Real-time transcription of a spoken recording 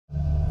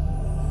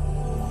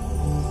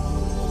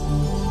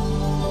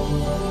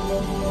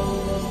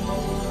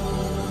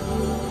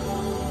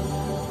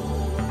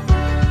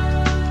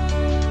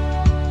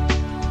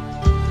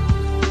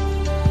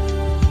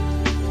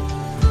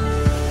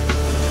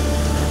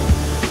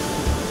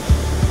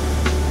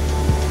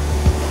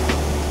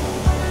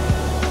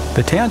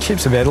The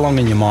townships of Ettalong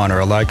and Umina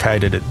are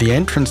located at the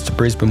entrance to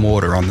Brisbane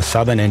Water on the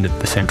southern end of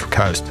the Central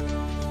Coast.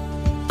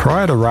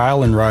 Prior to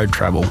rail and road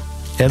travel,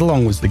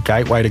 Ettalong was the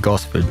gateway to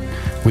Gosford,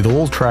 with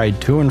all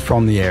trade to and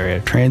from the area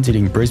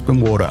transiting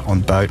Brisbane Water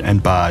on boat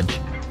and barge,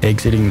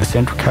 exiting the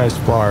Central Coast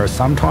via a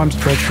sometimes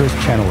treacherous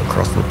channel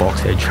across the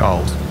Boxhead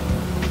Shoals.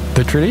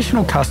 The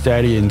traditional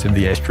custodians of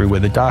the estuary were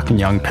the dark and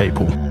young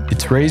people.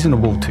 It's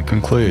reasonable to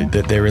conclude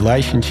that their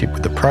relationship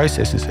with the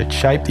processes that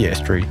shaped the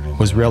estuary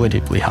was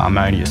relatively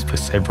harmonious for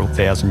several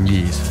thousand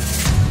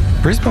years.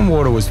 Brisbane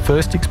Water was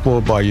first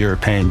explored by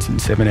Europeans in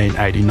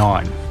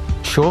 1789,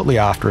 shortly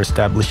after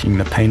establishing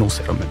the penal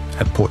settlement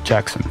at Port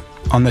Jackson.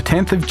 On the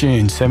 10th of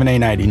June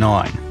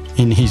 1789,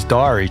 in his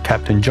diary,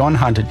 Captain John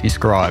Hunter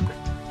described,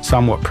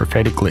 somewhat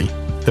prophetically,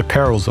 the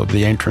perils of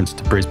the entrance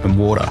to Brisbane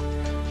Water,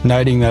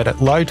 noting that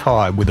at low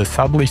tide with a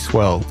southerly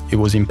swell, it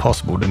was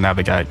impossible to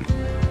navigate.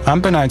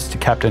 Unbeknownst to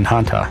Captain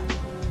Hunter,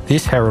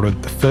 this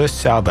heralded the first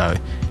salvo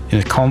in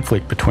a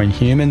conflict between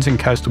humans and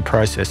coastal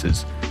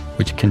processes,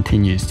 which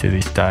continues to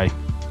this day.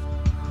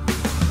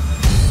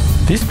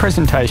 This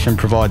presentation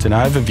provides an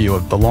overview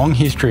of the long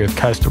history of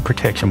coastal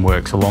protection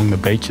works along the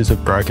beaches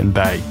of Broken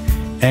Bay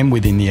and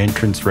within the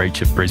entrance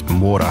reach of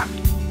Brisbane Water,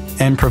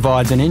 and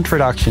provides an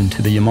introduction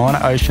to the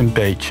Umina-Ocean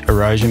Beach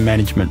Erosion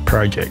Management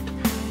Project,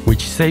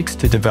 which seeks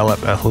to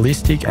develop a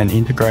holistic and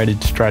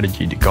integrated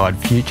strategy to guide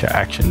future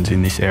actions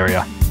in this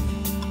area.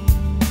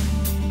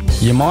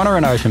 Umina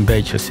and Ocean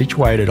Beach are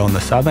situated on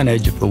the southern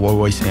edge of the Woy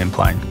Woy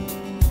Sandplain.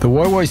 The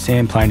Woy Woy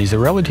Sandplain is a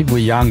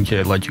relatively young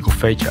geological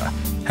feature,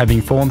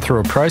 having formed through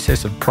a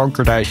process of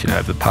progradation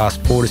over the past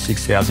 4,000 to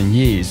 6,000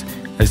 years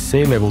as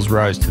sea levels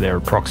rose to their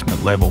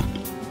approximate level.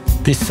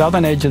 This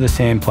southern edge of the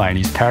sandplain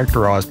is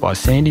characterised by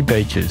sandy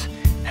beaches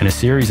and a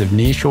series of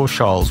nearshore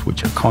shoals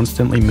which are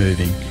constantly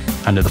moving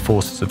under the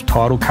forces of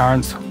tidal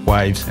currents,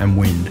 waves and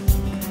wind.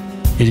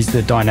 It is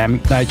the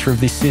dynamic nature of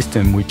this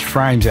system which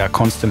frames our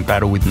constant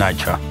battle with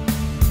nature.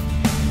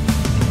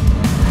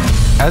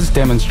 As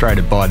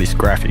demonstrated by this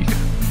graphic,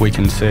 we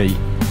can see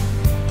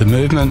the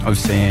movement of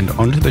sand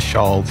onto the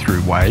shoal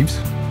through waves,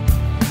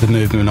 the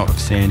movement of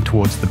sand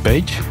towards the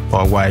beach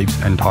by waves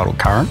and tidal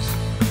currents,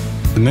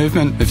 the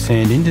movement of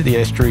sand into the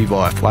estuary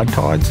via flood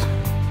tides,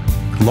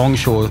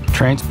 longshore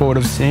transport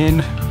of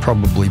sand,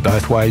 probably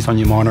both ways on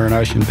Umina and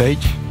Ocean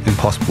Beach, and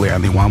possibly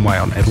only one way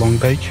on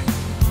Ettalong Beach,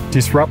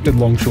 disrupted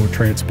longshore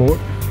transport,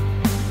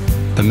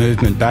 the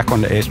movement back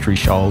onto estuary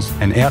shoals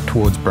and out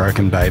towards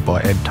Broken Bay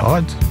by ebb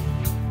tides,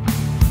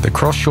 the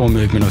cross-shore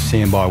movement of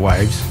sand by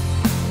waves,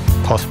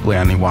 possibly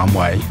only one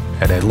way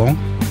at Ettalong,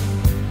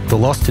 the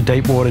loss to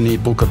deep water near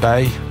Booker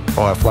Bay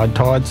via flood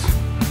tides,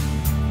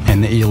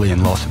 and the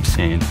Erosion loss of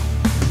sand.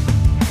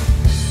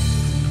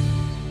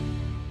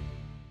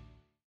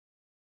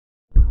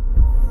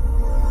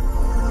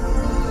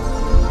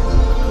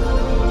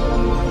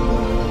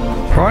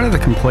 Prior to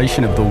the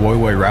completion of the Woy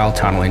Woy Rail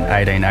Tunnel in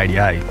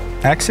 1888,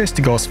 access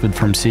to Gosford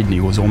from Sydney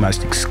was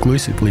almost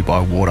exclusively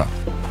by water.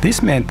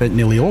 This meant that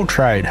nearly all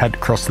trade had to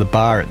cross the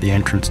bar at the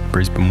entrance to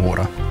Brisbane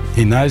Water.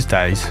 In those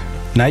days,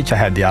 nature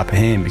had the upper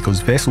hand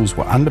because vessels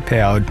were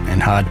underpowered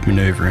and hard to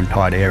manoeuvre in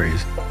tight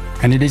areas,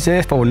 and it is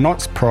therefore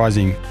not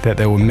surprising that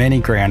there were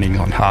many groundings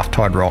on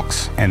half-tide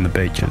rocks and the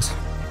beaches.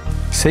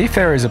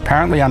 Seafarers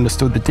apparently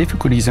understood the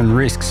difficulties and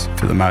risks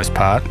for the most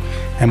part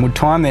and would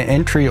time their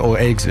entry or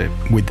exit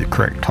with the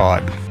correct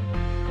tide.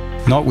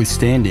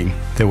 Notwithstanding,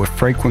 there were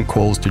frequent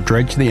calls to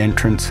dredge the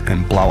entrance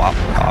and blow up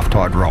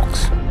half-tide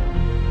rocks.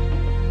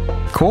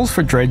 Calls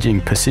for dredging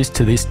persist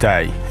to this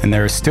day, and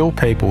there are still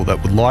people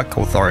that would like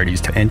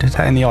authorities to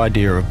entertain the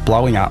idea of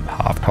blowing up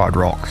half-tide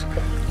rocks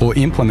or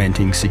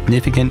implementing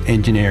significant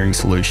engineering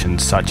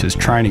solutions such as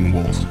training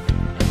walls.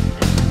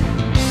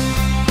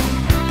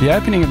 The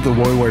opening of the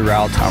Woy Woy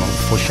Rail Tunnel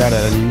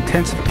foreshadowed an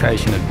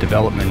intensification of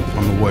development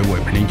on the Woy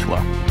Woy Peninsula.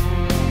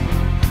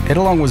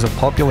 Ettalong was a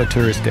popular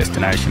tourist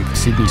destination for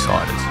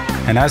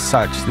Sydney-siders, and as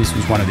such, this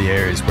was one of the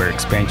areas where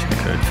expansion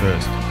occurred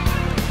first.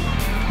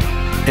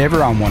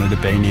 Everyone wanted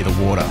to be near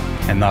the water,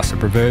 and thus a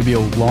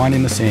proverbial line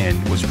in the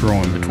sand was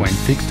drawn between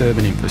fixed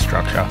urban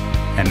infrastructure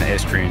and the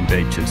estuarine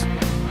beaches.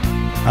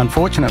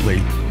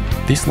 Unfortunately,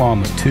 this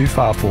line was too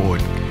far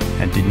forward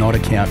and did not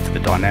account for the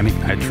dynamic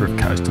nature of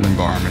coastal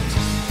environments.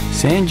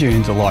 Sand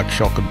dunes are like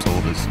shock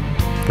absorbers.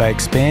 They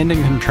expand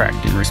and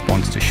contract in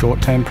response to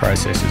short-term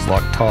processes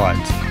like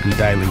tides and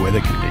daily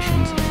weather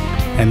conditions,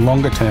 and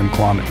longer-term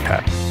climate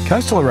patterns.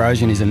 Coastal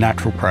erosion is a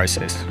natural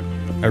process.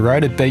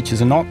 Eroded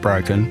beaches are not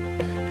broken,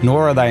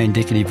 nor are they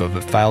indicative of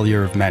a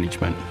failure of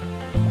management.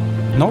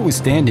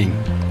 Notwithstanding,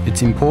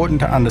 it's important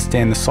to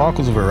understand the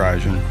cycles of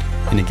erosion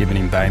in a given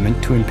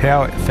embayment to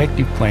empower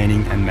effective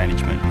planning and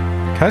management.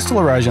 Coastal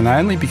erosion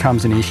only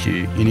becomes an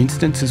issue in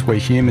instances where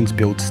humans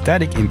build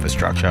static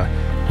infrastructure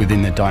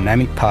within the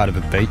dynamic part of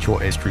a beach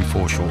or estuary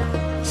foreshore.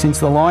 Since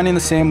the line in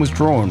the sand was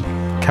drawn,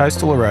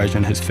 coastal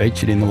erosion has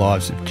featured in the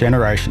lives of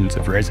generations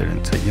of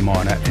residents at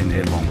Umina and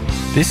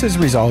Ettalong. This has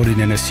resulted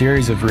in a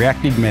series of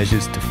reactive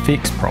measures to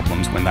fix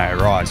problems when they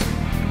arise,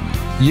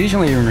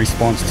 usually in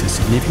response to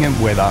significant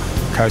weather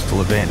or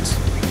coastal events.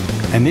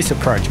 and this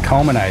approach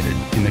culminated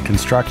in the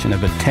construction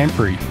of a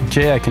temporary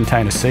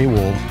geocontainer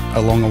seawall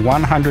along a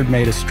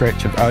 100-metre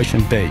stretch of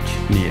ocean beach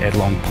near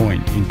Ettalong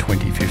Point in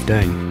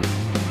 2015.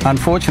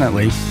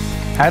 Unfortunately,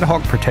 ad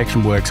hoc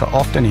protection works are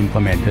often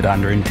implemented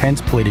under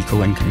intense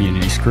political and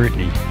community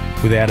scrutiny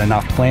without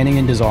enough planning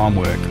and design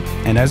work,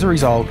 and as a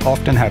result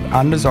often have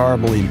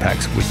undesirable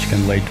impacts which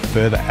can lead to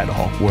further ad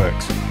hoc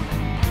works.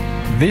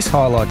 This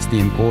highlights the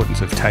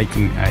importance of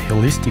taking a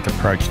holistic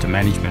approach to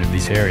management of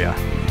this area,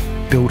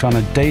 built on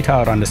a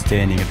detailed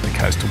understanding of the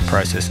coastal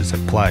processes at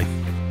play.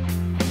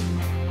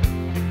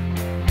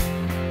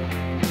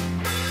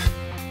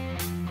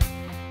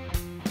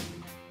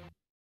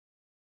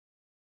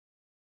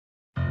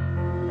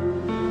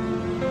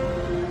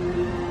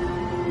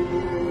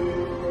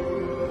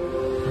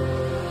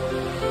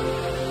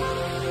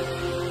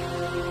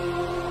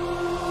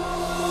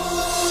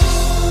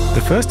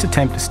 The first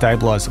attempt to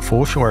stabilise the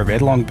foreshore of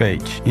Ettalong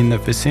Beach in the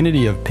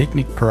vicinity of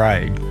Picnic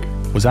Parade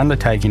was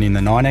undertaken in the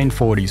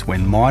 1940s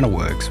when minor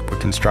works were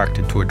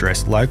constructed to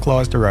address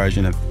localised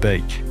erosion of the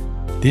beach.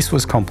 This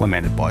was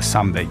complemented by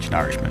some beach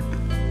nourishment.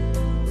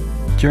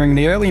 During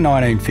the early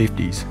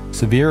 1950s,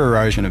 severe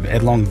erosion of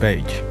Ettalong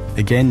Beach,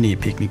 again near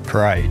Picnic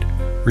Parade,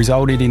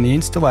 resulted in the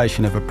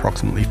installation of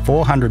approximately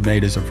 400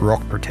 metres of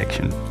rock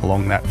protection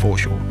along that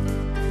foreshore.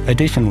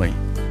 Additionally,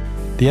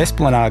 the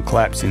esplanade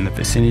collapsed in the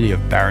vicinity of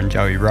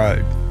Barrenjoey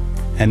Road,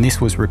 and this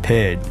was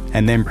repaired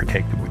and then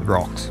protected with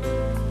rocks.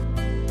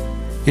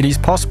 It is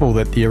possible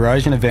that the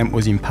erosion event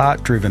was in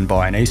part driven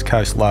by an east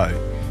coast low,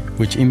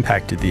 which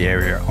impacted the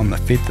area on the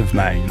 5th of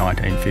May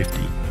 1950.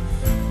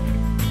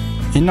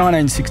 In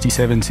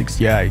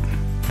 1967-68,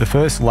 the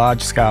first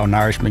large-scale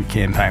nourishment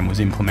campaign was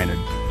implemented,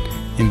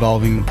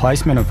 involving the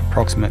placement of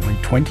approximately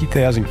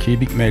 20,000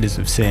 cubic metres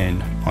of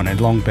sand on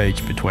Ettalong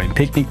Beach between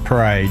Picnic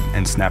Parade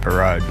and Snapper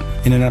Road.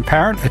 In an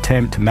apparent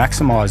attempt to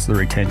maximise the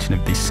retention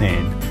of this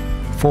sand,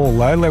 4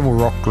 low-level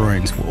rock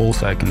groins were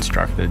also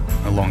constructed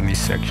along this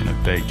section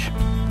of beach.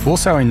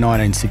 Also in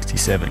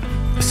 1967,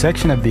 a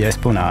section of the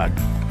esplanade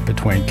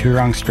between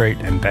Coorong Street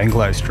and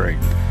Bangalow Street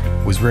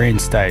was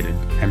reinstated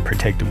and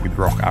protected with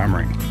rock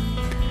armouring,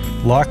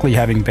 likely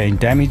having been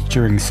damaged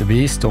during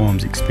severe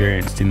storms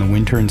experienced in the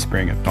winter and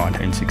spring of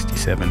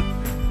 1967.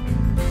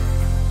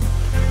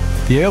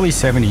 The early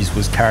 70s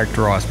was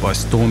characterised by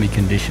stormy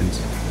conditions,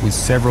 with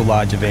several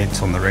large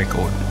events on the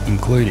record,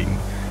 including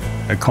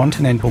a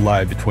continental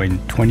low between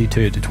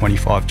 22 to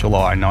 25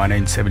 July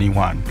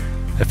 1971,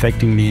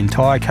 affecting the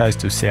entire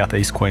coast of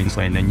southeast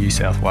Queensland and New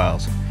South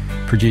Wales,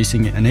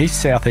 producing an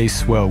east-southeast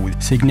swell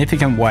with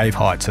significant wave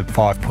heights of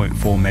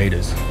 5.4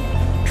 metres.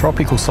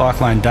 Tropical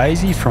Cyclone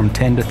Daisy from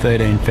 10 to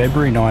 13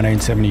 February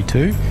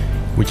 1972,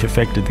 which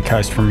affected the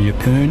coast from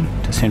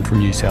Yeppoon to central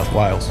New South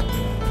Wales.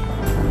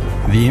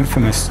 The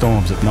infamous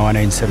storms of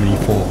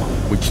 1974,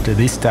 which to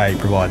this day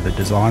provide the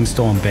design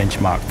storm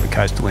benchmark for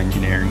coastal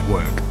engineering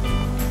work.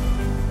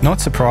 Not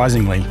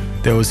surprisingly,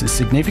 there was a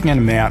significant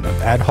amount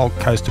of ad hoc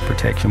coastal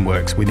protection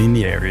works within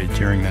the area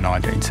during the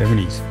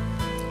 1970s.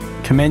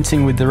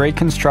 Commencing with the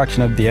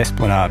reconstruction of the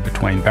esplanade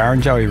between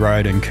Barrenjoey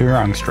Road and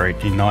Coorong Street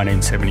in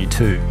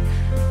 1972,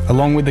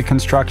 along with the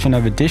construction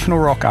of additional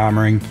rock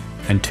armouring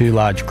and 2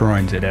 large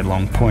groins at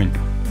Ettalong Point.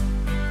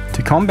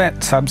 To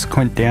combat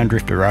subsequent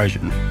downdrift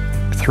erosion,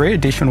 3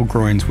 additional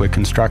groins were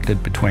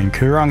constructed between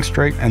Coorong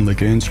Street and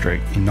Lagoon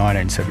Street in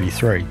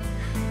 1973,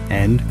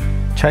 and,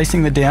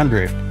 chasing the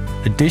downdrift,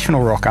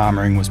 additional rock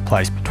armouring was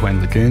placed between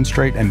Lagoon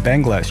Street and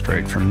Bangalow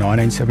Street from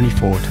 1974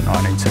 to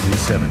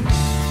 1977.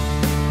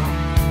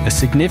 A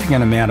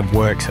significant amount of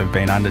works have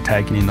been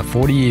undertaken in the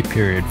 40-year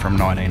period from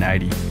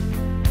 1980.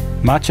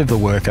 Much of the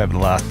work over the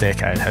last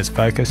decade has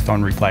focused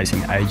on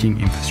replacing ageing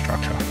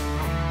infrastructure.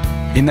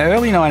 In the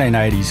early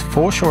 1980s,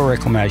 foreshore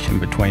reclamation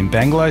between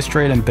Bangalow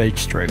Street and Beach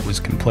Street was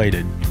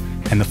completed,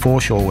 and the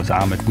foreshore was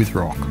armoured with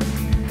rock.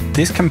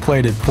 This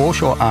completed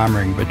foreshore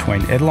armouring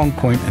between Ettalong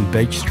Point and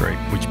Beach Street,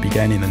 which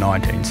began in the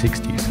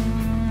 1960s.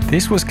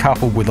 This was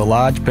coupled with a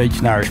large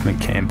beach nourishment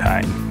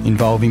campaign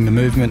involving the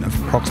movement of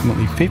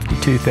approximately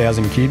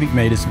 52,000 cubic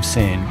metres of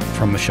sand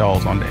from the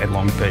shoals onto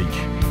Ettalong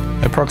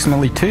Beach.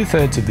 Approximately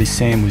 2/3 of this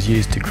sand was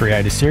used to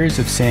create a series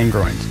of sand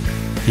groins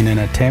in an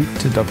attempt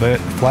to divert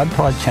the flood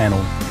tide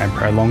channel and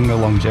prolong the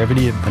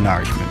longevity of the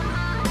nourishment.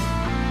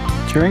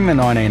 During the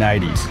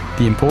 1980s,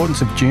 the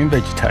importance of dune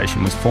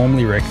vegetation was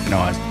formally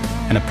recognised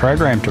and a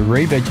program to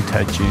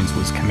revegetate dunes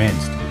was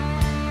commenced.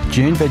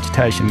 Dune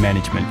vegetation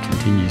management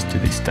continues to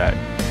this day.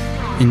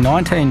 In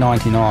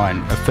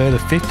 1999, a further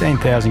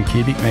 15,000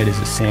 cubic metres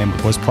of sand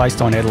was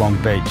placed on Ettalong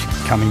Beach,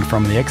 coming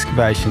from the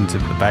excavations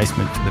of the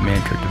basement for the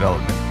Mantra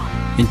development.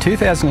 In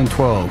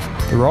 2012,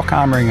 the rock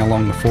armouring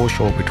along the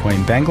foreshore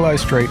between Bangalow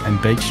Street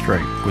and Beach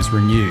Street was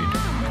renewed,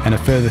 and a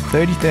further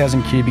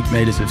 30,000 cubic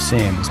metres of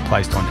sand was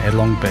placed on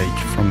Ettalong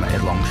Beach from the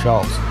Ettalong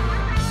Shoals.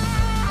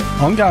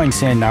 Ongoing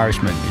sand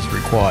nourishment is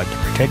required to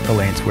protect the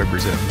Lance Webb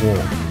Reserve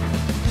Wall,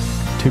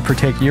 to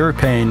protect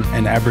European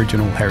and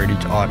Aboriginal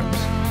heritage items.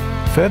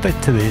 Further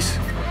to this,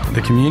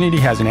 the community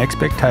has an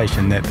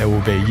expectation that there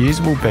will be a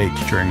usable beach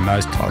during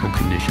most tidal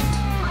conditions.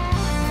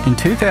 In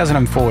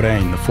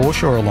 2014, the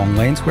foreshore along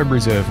Landsweb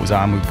Reserve was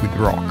armoured with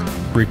rock,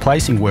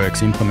 replacing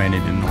works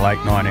implemented in the late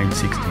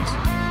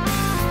 1960s.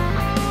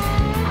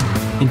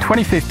 In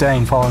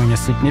 2015, following a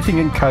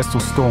significant coastal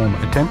storm,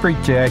 a temporary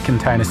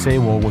geo-container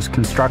seawall was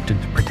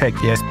constructed to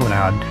protect the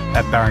esplanade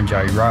at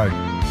Barrenjoey Road.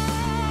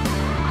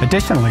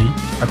 Additionally,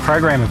 a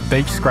program of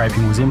beach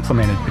scraping was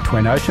implemented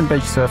between Ocean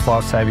Beach Surf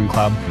Life Saving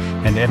Club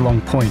and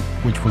Ettalong Point,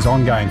 which was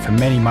ongoing for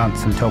many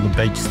months until the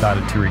beach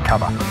started to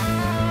recover.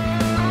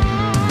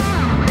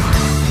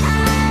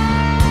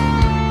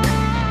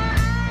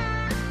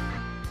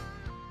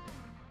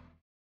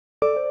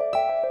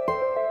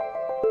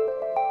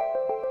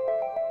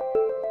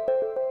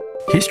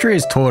 History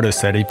has taught us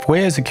that if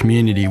we as a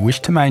community wish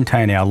to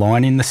maintain our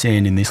line in the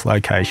sand in this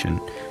location,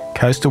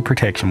 coastal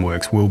protection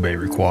works will be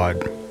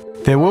required.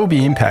 There will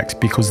be impacts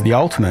because the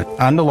ultimate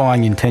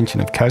underlying intention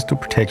of coastal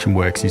protection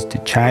works is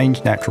to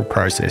change natural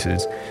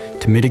processes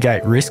to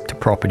mitigate risk to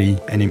property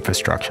and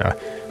infrastructure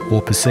or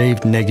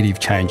perceived negative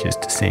changes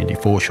to sandy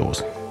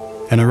foreshores.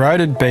 An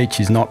eroded beach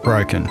is not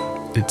broken,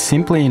 it's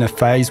simply in a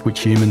phase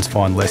which humans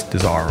find less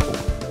desirable.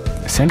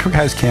 Central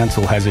Coast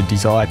Council has a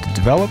desire to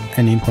develop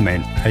and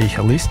implement a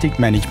holistic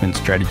management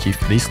strategy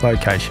for this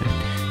location,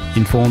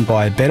 informed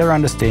by a better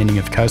understanding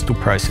of coastal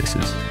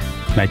processes,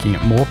 making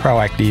it more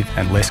proactive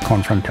and less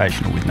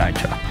confrontational with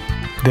nature.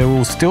 There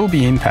will still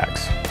be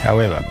impacts,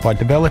 however, by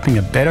developing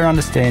a better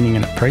understanding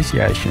and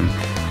appreciation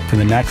for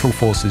the natural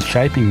forces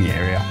shaping the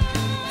area,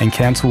 and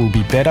Council will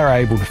be better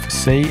able to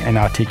foresee and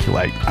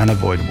articulate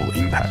unavoidable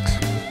impacts.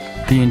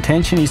 The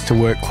intention is to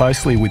work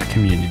closely with the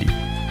community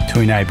to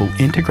enable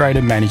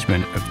integrated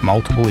management of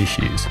multiple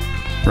issues,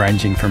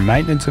 ranging from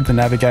maintenance of the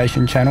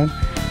navigation channel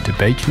to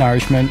beach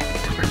nourishment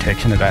to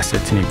protection of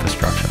assets and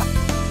infrastructure.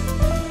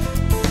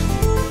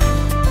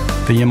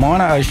 The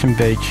Umina-Ocean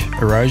Beach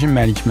Erosion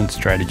Management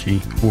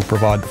Strategy will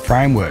provide the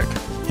framework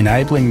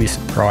enabling this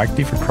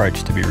proactive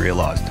approach to be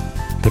realised.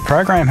 The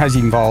program has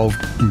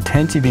involved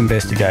intensive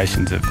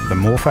investigations of the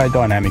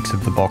morphodynamics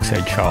of the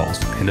Boxhead shoals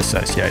and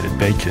associated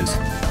beaches,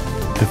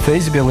 the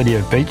feasibility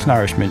of beach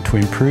nourishment to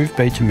improve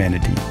beach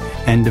amenity,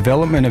 and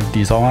development of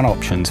design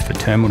options for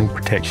terminal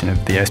protection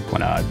of the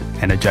esplanade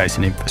and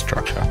adjacent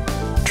infrastructure.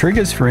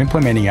 Triggers for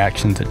implementing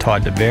actions are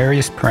tied to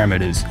various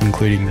parameters,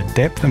 including the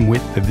depth and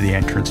width of the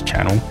entrance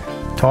channel,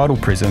 tidal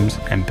prisms,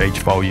 and beach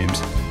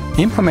volumes.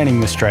 Implementing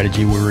the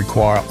strategy will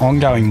require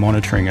ongoing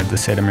monitoring of the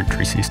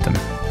sedimentary system,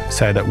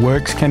 so that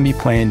works can be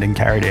planned and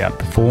carried out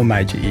before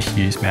major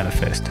issues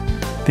manifest.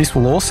 This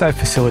will also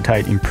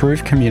facilitate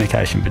improved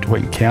communication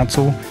between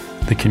Council,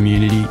 the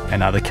community,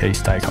 and other key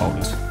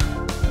stakeholders.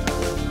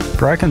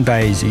 Broken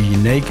Bay is a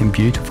unique and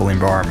beautiful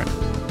environment,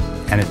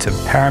 and it's of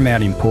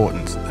paramount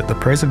importance that the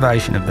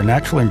preservation of the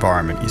natural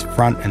environment is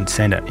front and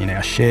centre in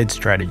our shared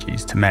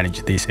strategies to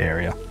manage this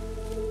area.